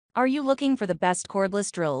Are you looking for the best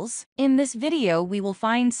cordless drills? In this video, we will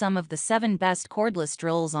find some of the 7 best cordless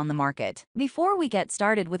drills on the market. Before we get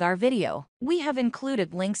started with our video, we have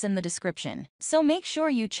included links in the description, so make sure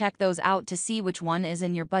you check those out to see which one is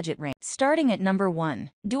in your budget range. Starting at number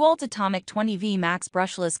 1. DeWalt Atomic 20V Max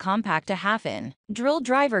Brushless Compact a half-in Drill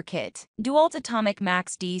Driver Kit. DeWalt Atomic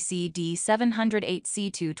Max DCD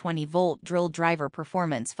 708C2 20V Drill Driver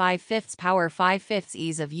Performance 5/5 Power 5/5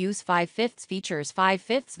 Ease of Use 5/5 Features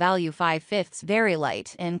 5/5 Value 5/5 Very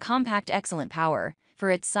light and compact. Excellent power for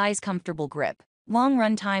its size, comfortable grip, long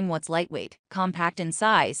run time. What's lightweight, compact in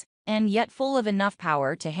size, and yet full of enough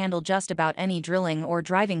power to handle just about any drilling or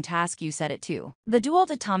driving task you set it to. The DeWalt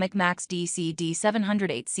Atomic Max DCD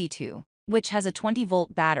 708C2, which has a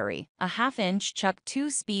 20-volt battery, a half-inch chuck,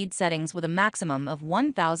 2-speed settings with a maximum of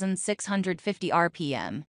 1,650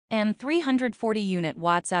 RPM, and 340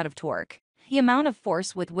 unit-watts out of torque, the amount of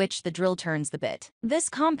force with which the drill turns the bit. This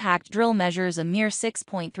compact drill measures a mere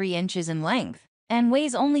 6.3 inches in length and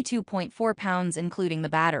weighs only 2.4 pounds including the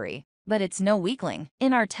battery. But it's no weakling.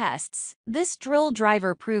 In our tests, this drill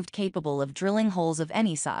driver proved capable of drilling holes of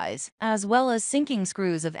any size, as well as sinking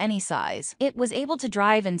screws of any size. It was able to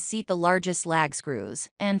drive and seat the largest lag screws,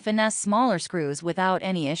 and finesse smaller screws without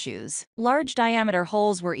any issues. Large diameter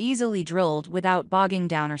holes were easily drilled without bogging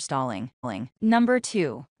down or stalling. Number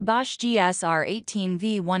 2. Bosch GSR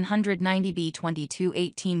 18V 190B 22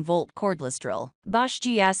 18V Cordless Drill. Bosch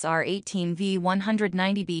GSR 18V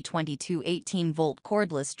 190B 22 18V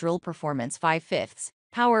Cordless Drill Performance 5/5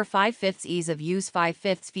 Power 5/5 Ease of Use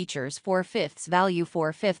 5/5 Features 4/5 Value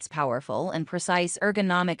 4/5 Powerful and precise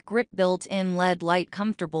ergonomic grip. Built-in LED light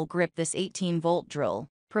comfortable grip. This 18-volt drill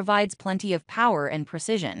provides plenty of power and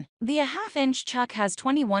precision. The half-inch chuck has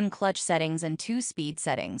 21 clutch settings and 2-speed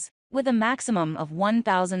settings, with a maximum of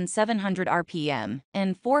 1,700 RPM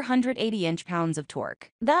and 480 inch-pounds of torque.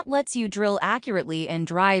 That lets you drill accurately and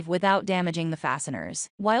drive without damaging the fasteners.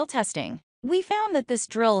 While testing, we found that this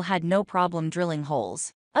drill had no problem drilling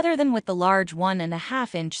holes, other than with the large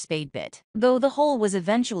 1.5-inch spade bit. Though the hole was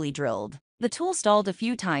eventually drilled, the tool stalled a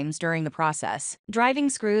few times during the process. Driving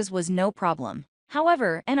screws was no problem.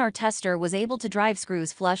 However, our tester was able to drive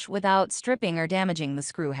screws flush without stripping or damaging the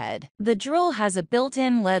screw head. The drill has a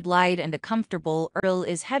built-in LED light and a comfortable drill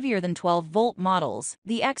is heavier than 12-volt models.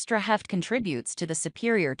 The extra heft contributes to the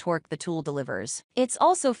superior torque the tool delivers. It's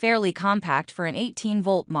also fairly compact for an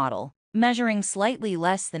 18-volt model, measuring slightly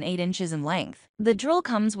less than 8 inches in length. The drill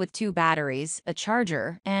comes with 2 batteries, a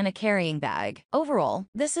charger, and a carrying bag. Overall,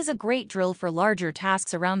 this is a great drill for larger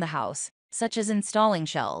tasks around the house, such as installing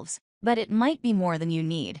shelves. But it might be more than you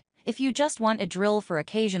need if you just want a drill for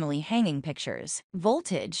occasionally hanging pictures.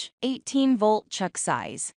 Voltage: 18-volt chuck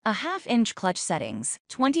size, a half-inch clutch settings,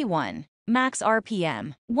 21 max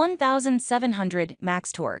RPM, 1,700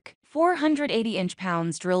 max torque, 480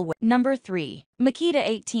 inch-pounds drill weight. Number 3. Makita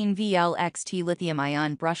 18V LXT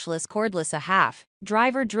Lithium-ion Brushless Cordless a half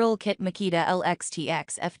driver drill kit. Makita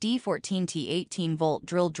LXTX FD14T 18-volt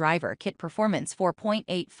drill driver kit. Performance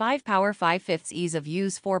 4.85 Power 5/5 Ease of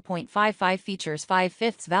Use 4.55 Features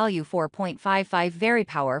 5/5 Value 4.55 Very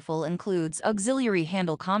powerful. Includes auxiliary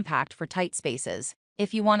handle, compact for tight spaces.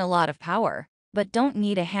 If you want a lot of power, but don't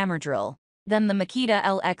need a hammer drill, then the Makita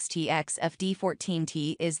LXTX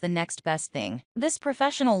FD14T is the next best thing. This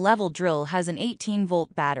professional-level drill has an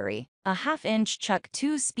 18-volt battery, a half-inch chuck,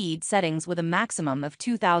 2-speed settings with a maximum of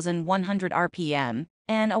 2,100 RPM,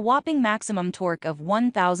 and a whopping maximum torque of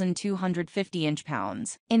 1,250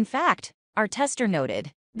 inch-pounds. In fact, our tester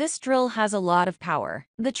noted, this drill has a lot of power.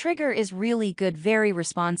 The trigger is really good, very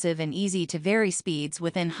responsive and easy to vary speeds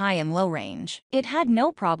within high and low range. It had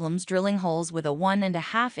no problems drilling holes with a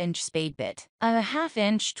 1.5-inch spade bit. A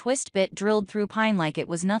half-inch twist bit drilled through pine like it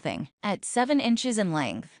was nothing. At 7 inches in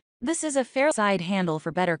length, this is a fair side handle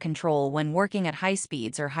for better control when working at high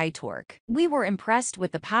speeds or high torque. We were impressed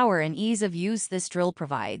with the power and ease of use this drill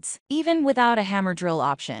provides. Even without a hammer drill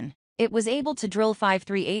option, it was able to drill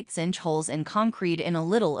 5/3/8-inch holes in concrete in a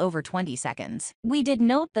little over 20 seconds. We did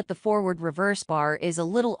note that the forward-reverse bar is a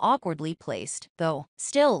little awkwardly placed, though.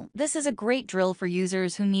 Still, this is a great drill for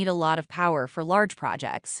users who need a lot of power for large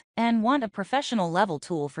projects and want a professional-level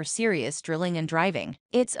tool for serious drilling and driving.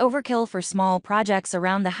 It's overkill for small projects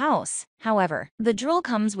around the house. However, the drill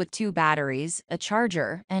comes with 2 batteries, a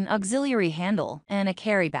charger, an auxiliary handle, and a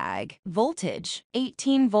carry bag. Voltage: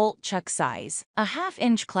 18-volt chuck size, a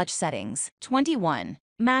half-inch clutch settings, 21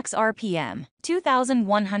 max RPM,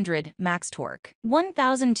 2100 max torque,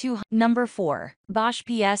 1200. Number 4. Bosch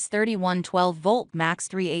PS31 12V max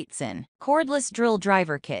 3/8 in cordless drill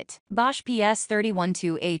driver kit. Bosch PS31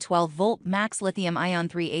 2A 12V max lithium-ion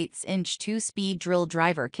 3/8 inch 2-speed drill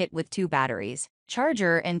driver kit with 2 batteries.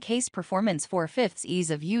 Charger and case performance 4/5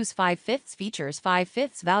 ease of use 5/5 features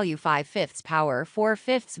 5/5 value 5/5 power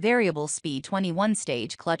 4/5 variable speed 21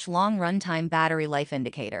 stage clutch long runtime battery life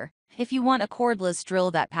indicator. If you want a cordless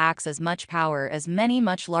drill that packs as much power as many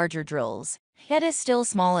much larger drills, yet is still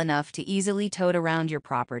small enough to easily tote around your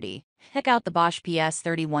property, check out the Bosch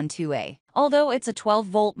PS31 2A. Although it's a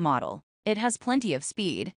 12-volt model, it has plenty of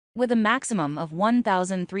speed, with a maximum of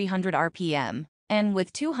 1,300 RPM. And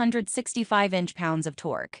with 265 inch-pounds of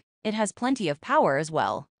torque, it has plenty of power as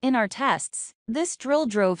well. In our tests, this drill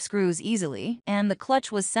drove screws easily, and the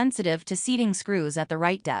clutch was sensitive to seating screws at the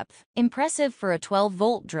right depth. Impressive for a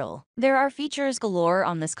 12-volt drill. There are features galore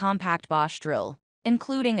on this compact Bosch drill,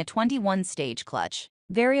 including a 21-stage clutch,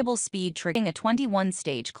 variable speed trigger,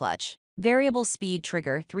 variable speed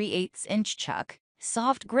trigger 3/8 inch chuck,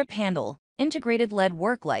 soft grip handle, integrated LED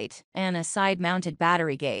work light, and a side-mounted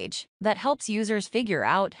battery gauge that helps users figure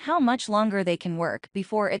out how much longer they can work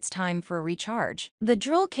before it's time for a recharge. The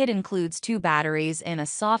drill kit includes 2 batteries and a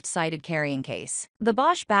soft-sided carrying case. The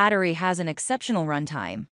Bosch battery has an exceptional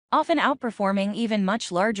runtime, often outperforming even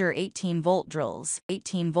much larger 18-volt drills.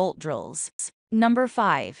 Number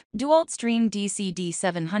 5. DeWalt Xtreme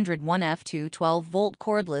DC-D701F2 12-volt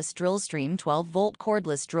cordless drill. Xtreme 12-volt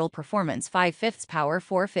cordless drill performance 5/5 power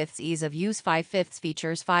 4/5 ease of use 5/5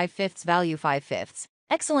 features 5/5 value 5/5.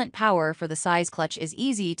 Excellent power for the size clutch is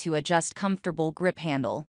easy to adjust comfortable grip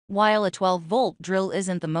handle. While a 12-volt drill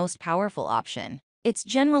isn't the most powerful option, it's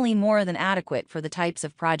generally more than adequate for the types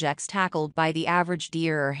of projects tackled by the average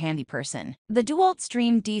deer or handy person. The DeWalt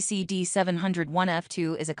Xtreme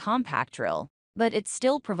DC-D701F2 is a compact drill, but it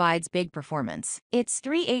still provides big performance. Its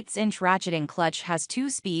 3/8 inch ratcheting clutch has 2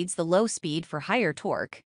 speeds, the low speed for higher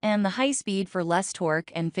torque, and the high speed for less torque,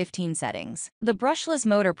 and 15 settings. The brushless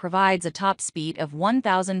motor provides a top speed of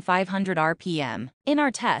 1,500 RPM. In our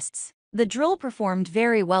tests, the drill performed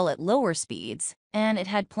very well at lower speeds, and it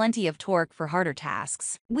had plenty of torque for harder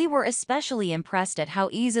tasks. We were especially impressed at how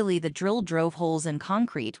easily the drill drove holes in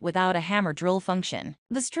concrete without a hammer drill function.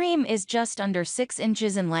 The Xtreme is just under 6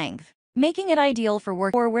 inches in length, making it ideal for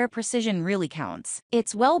work or where precision really counts.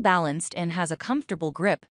 It's well balanced and has a comfortable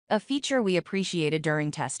grip, a feature we appreciated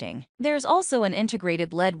during testing. There's also an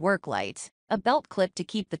integrated LED work light, a belt clip to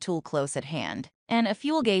keep the tool close at hand, and a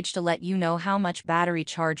fuel gauge to let you know how much battery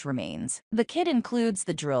charge remains. The kit includes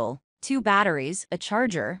the drill, 2 batteries, a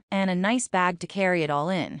charger, and a nice bag to carry it all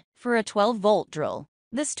in. For a 12-volt drill,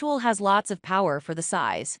 this tool has lots of power for the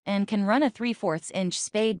size and can run a 3/4 inch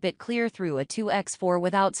spade bit clear through a 2x4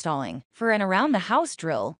 without stalling. For an around-the-house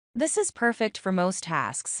drill, this is perfect for most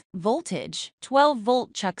tasks. Voltage,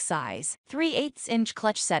 12-volt chuck size, 3/8 inch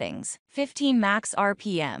clutch settings, 15 max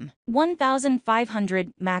RPM,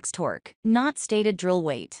 1,500 max torque, not stated drill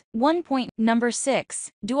weight. Number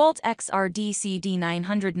 6. DeWalt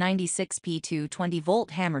XRD-CD996P2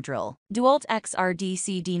 20-volt hammer drill. DeWalt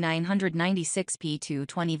XRD-CD996P2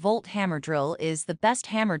 20-volt hammer drill is the best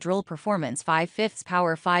hammer drill performance 5/5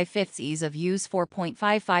 power 5/5 ease of use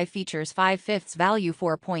 4.55 features 5/5 value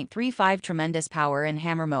 4.35 tremendous power in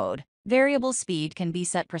hammer mode. Variable speed can be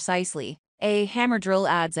set precisely. A hammer drill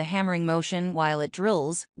adds a hammering motion while it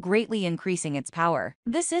drills, greatly increasing its power.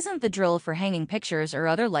 This isn't the drill for hanging pictures or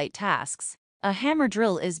other light tasks. A hammer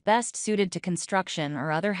drill is best suited to construction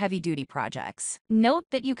or other heavy-duty projects. Note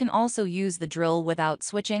that you can also use the drill without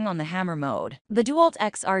switching on the hammer mode. The DeWalt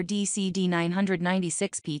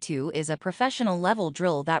XRD-CD996P2 is a professional-level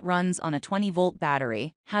drill that runs on a 20-volt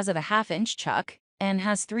battery, has a 1/2 inch chuck, and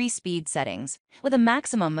has 3 speed settings, with a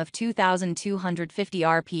maximum of 2,250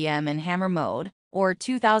 RPM in hammer mode, or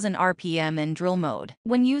 2,000 RPM in drill mode.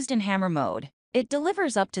 When used in hammer mode, it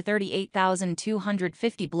delivers up to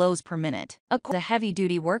 38,250 blows per minute. A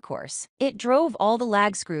heavy-duty workhorse. It drove all the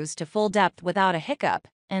lag screws to full depth without a hiccup,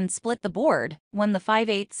 and split the board when the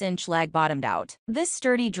 5/8 inch lag bottomed out. This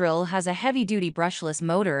sturdy drill has a heavy-duty brushless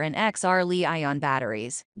motor and XR Li-ion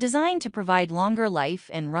batteries, designed to provide longer life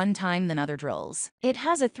and run time than other drills. It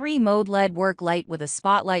has a 3-mode LED work light with a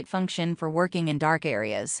spotlight function for working in dark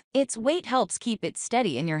areas. Its weight helps keep it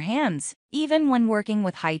steady in your hands, even when working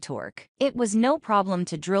with high torque. It was no problem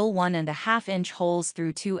to drill 1.5 inch holes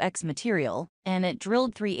through 2x material, and it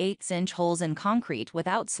drilled 3/8 inch holes in concrete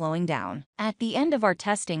without slowing down. At the end of our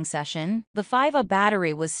testing session, the 5A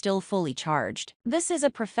battery was still fully charged. This is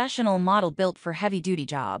a professional model built for heavy-duty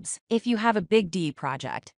jobs. If you have a big D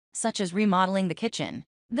project, such as remodeling the kitchen,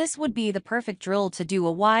 This would be the perfect drill to do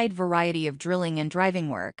a wide variety of drilling and driving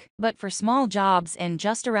work. But for small jobs and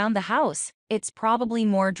just around the house, it's probably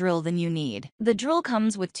more drill than you need. The drill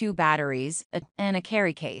comes with 2 batteries and a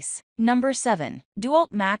carry case. Number 7.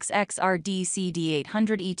 DeWalt Max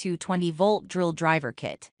XRD-CD800E2 20-volt Drill Driver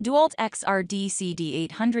Kit. DeWalt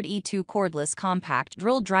XRD-CD800E2 Cordless Compact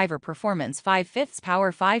Drill Driver Performance 5/5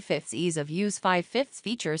 Power 5/5 Ease of Use 5/5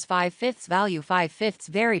 Features 5/5 Value 5/5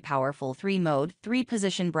 Very powerful 3-mode,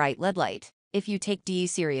 3-position bright LED light. If you take DE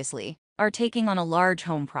seriously, are taking on a large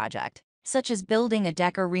home project, such as building a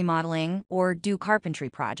deck or remodeling, or do carpentry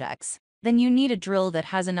projects, then you need a drill that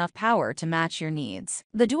has enough power to match your needs.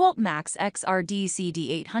 The DeWalt Max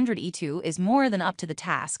XRD-CD800E2 is more than up to the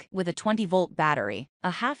task, with a 20-volt battery,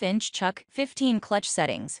 a half-inch chuck, 15 clutch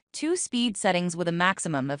settings, 2 speed settings with a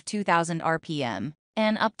maximum of 2,000 RPM,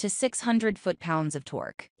 and up to 600 foot-pounds of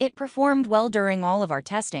torque. It performed well during all of our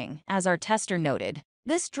testing, as our tester noted.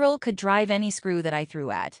 This drill could drive any screw that I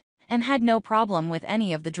threw at, and had no problem with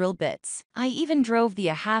any of the drill bits. I even drove the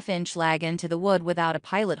half-inch lag into the wood without a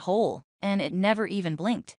pilot hole, and it never even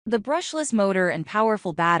blinked. The brushless motor and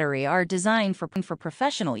powerful battery are designed for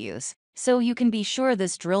professional use, so you can be sure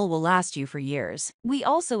this drill will last you for years. We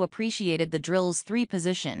also appreciated the drill's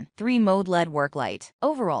 3-position, 3-mode LED work light.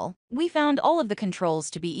 Overall, we found all of the controls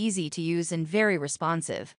to be easy to use and very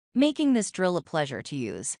responsive, making this drill a pleasure to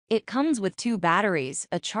use. It comes with 2 batteries,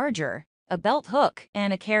 a charger, a belt hook,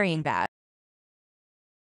 and a carrying bag.